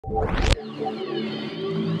Hello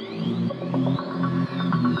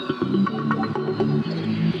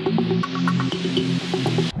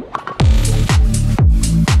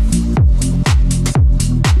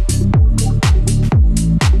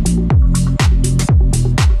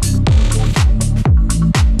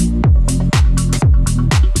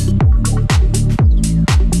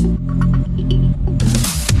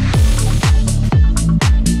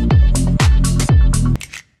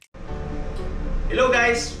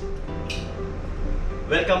guys!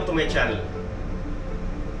 Welcome to my channel.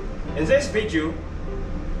 In this video,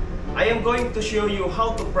 I am going to show you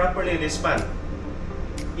how to properly respond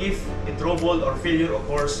if a trouble or failure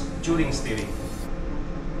occurs during steering.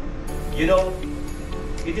 You know,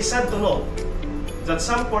 it is sad to know that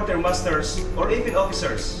some quartermasters or even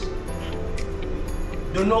officers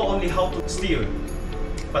do know only how to steer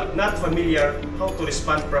but not familiar how to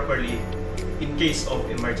respond properly in case of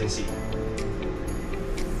emergency.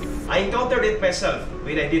 I encountered it myself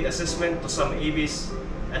when I did assessment to some ABs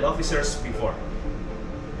and officers before.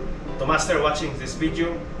 To master watching this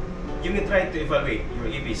video, you may try to evaluate your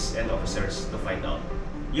ABs and officers to find out.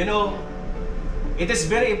 You know, it is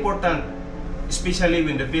very important, especially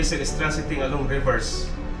when the vessel is transiting along rivers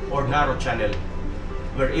or narrow channel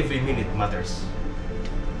where every minute matters.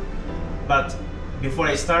 But before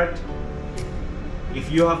I start, if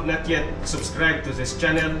you have not yet subscribed to this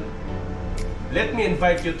channel, let me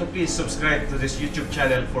invite you to please subscribe to this YouTube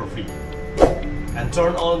channel for free and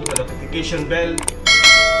turn on the notification bell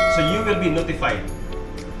so you will be notified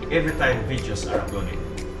every time videos are uploaded.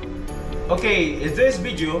 Okay, in this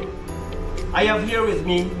video, I have here with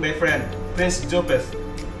me my friend Prince Jopeth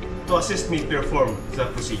to assist me perform the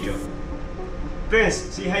procedure.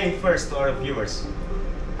 Prince, say hi first to our viewers.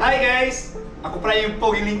 Hi guys! Ako pala yung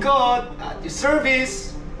poging lingkod at your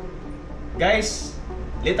service! Guys,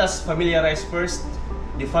 let us familiarize first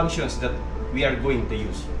the functions that we are going to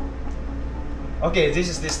use. Okay, this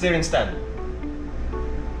is the steering stand.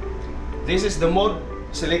 This is the mode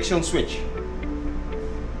selection switch.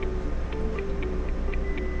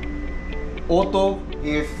 Auto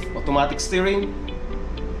if automatic steering.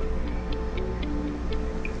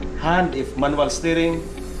 Hand if manual steering.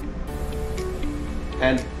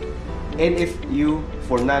 And NFU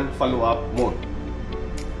for non-follow-up mode.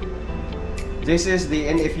 This is the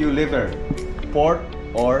NFU lever, port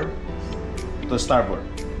or to starboard.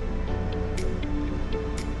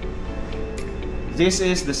 This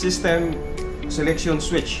is the system selection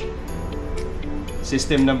switch.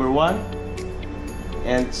 System number 1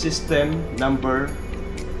 and system number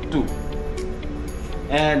 2.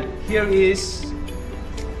 And here is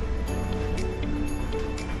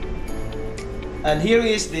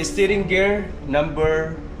the steering gear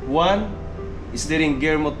number 1, steering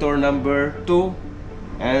gear motor number 2,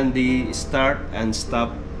 and the start and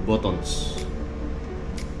stop buttons.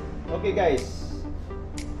 Okay guys,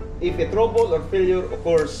 if a trouble or failure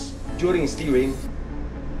occurs during steering,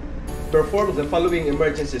 perform the following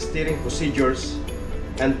emergency steering procedures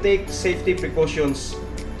and take safety precautions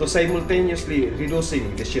to simultaneously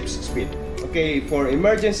reducing the ship's speed. Okay, for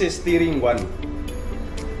emergency steering 1,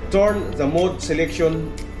 turn the mode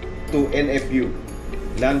selection to NFU,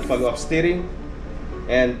 non-follow-up steering,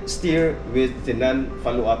 and steer with the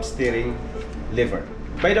non-follow-up steering lever.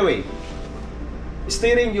 By the way,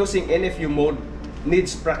 steering using NFU mode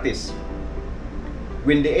needs practice.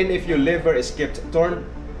 When the NFU lever is kept turned,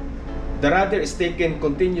 the rudder is taken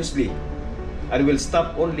continuously and will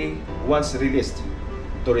stop only once released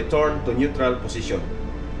to return to neutral position.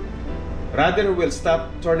 Rudder will stop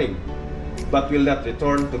turning but will not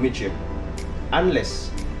return to midship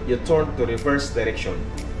unless you turn to reverse direction.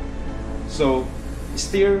 So,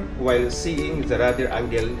 steer while seeing the rudder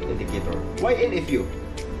angle indicator. Why NFU?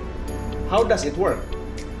 How does it work?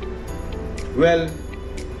 Well,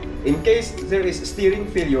 in case there is steering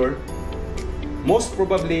failure, most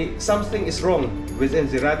probably something is wrong within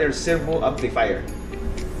the rudder servo amplifier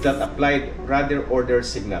that applied rudder order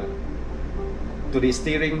signal to the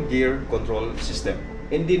steering gear control system.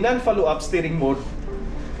 In the non-follow-up steering mode,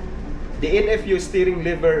 the NFU steering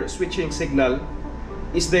lever switching signal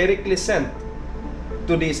is directly sent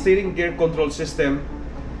to the steering gear control system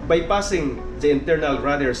bypassing the internal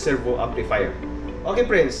rudder servo amplifier. Okay,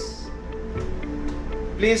 Prince,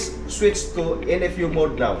 please switch to NFU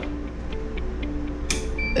mode now.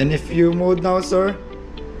 NFU mode now, sir.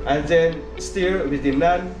 And then steer with the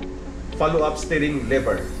non-follow-up steering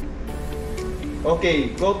lever. Okay,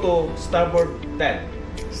 go to starboard 10.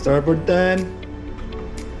 Starboard 10.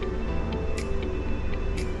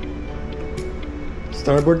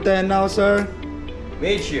 Starboard 10 now, sir.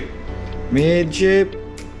 Midship. Midship.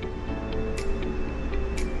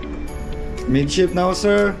 Midship now,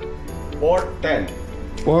 sir. Port 10.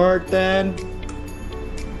 Port 10.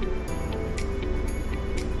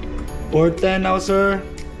 Port 10 now, sir.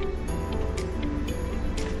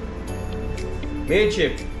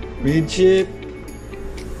 Midship. Midship.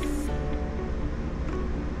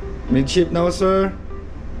 Midship now, sir.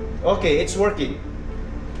 Okay, it's working.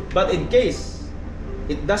 But in case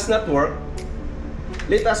it does not work,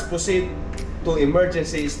 let us proceed to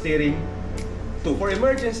emergency steering 2. For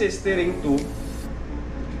emergency steering 2,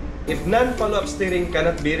 if non-follow-up steering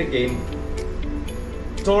cannot be regained,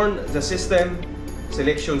 turn the system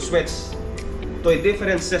selection switch to a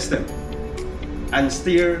different system and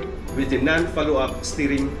steer with the non-follow-up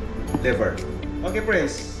steering lever. Okay,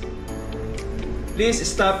 friends. Please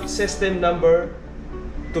stop system number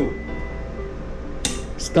 2.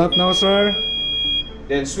 Stop now, sir.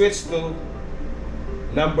 Then switch to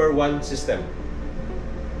number 1 system.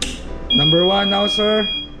 Number 1 now, sir.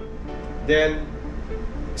 Then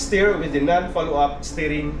steer with the non-follow-up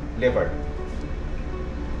steering lever.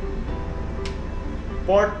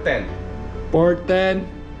 Port 10. Port 10.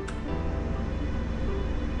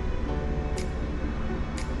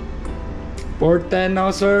 Port 10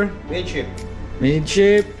 now, sir. Midship.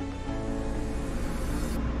 Midship.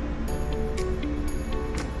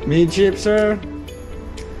 Midship, sir.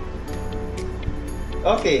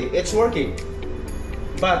 Okay, it's working.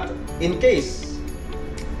 But in case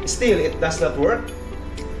still it does not work,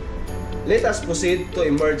 let us proceed to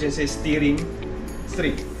emergency steering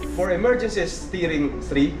 3. For emergency steering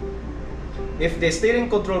 3, if the steering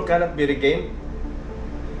control cannot be regained,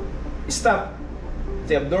 stop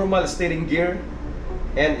the abnormal steering gear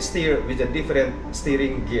and steer with a different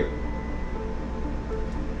steering gear.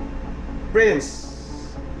 Friends,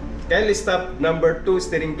 kindly stop number 2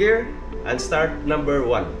 steering gear and start number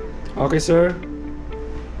 1. Okay, sir.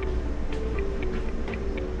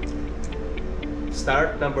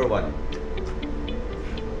 Start number 1.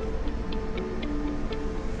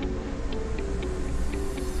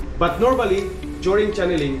 But normally, during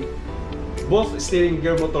channeling, both steering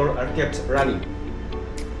gear motor are kept running.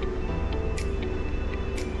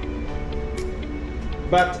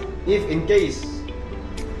 But if in case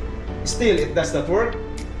still it does not work,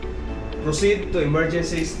 proceed to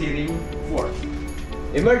emergency steering 4.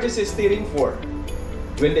 Emergency steering 4.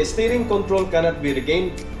 When the steering control cannot be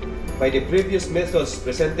regained by the previous methods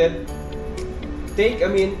presented, take a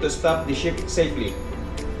mean to stop the ship safely.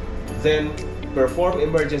 Then perform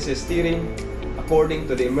emergency steering according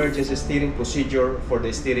to the emergency steering procedure for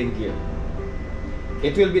the steering gear.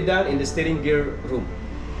 It will be done in the steering gear room.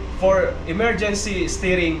 For emergency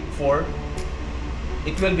steering 4,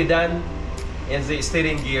 it will be done in the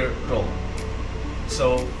steering gear room.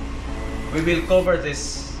 So we will cover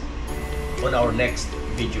this on our next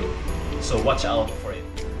video. So watch out for it.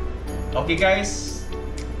 Okay guys,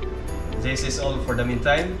 this is all for the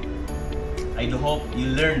meantime. I do hope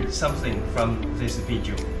you learned something from this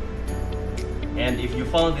video. And if you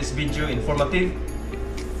found this video informative,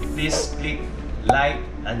 please click like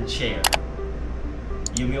and share.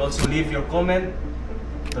 You may also leave your comment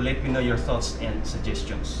to let me know your thoughts and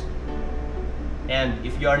suggestions. And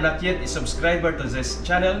if you are not yet a subscriber to this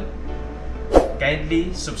channel,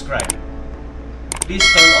 kindly subscribe. Please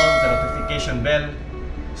turn on the notification bell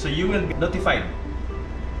so you will be notified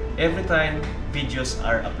every time videos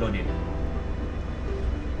are uploaded.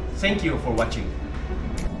 Thank you for watching.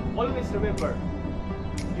 Always remember,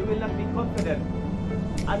 you will not be confident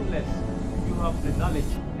unless you have the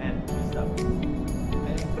knowledge and wisdom.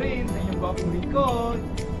 And friends, sa inyong bagong lingkod,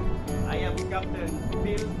 I am Captain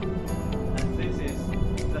Bill, and this is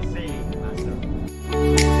the saying.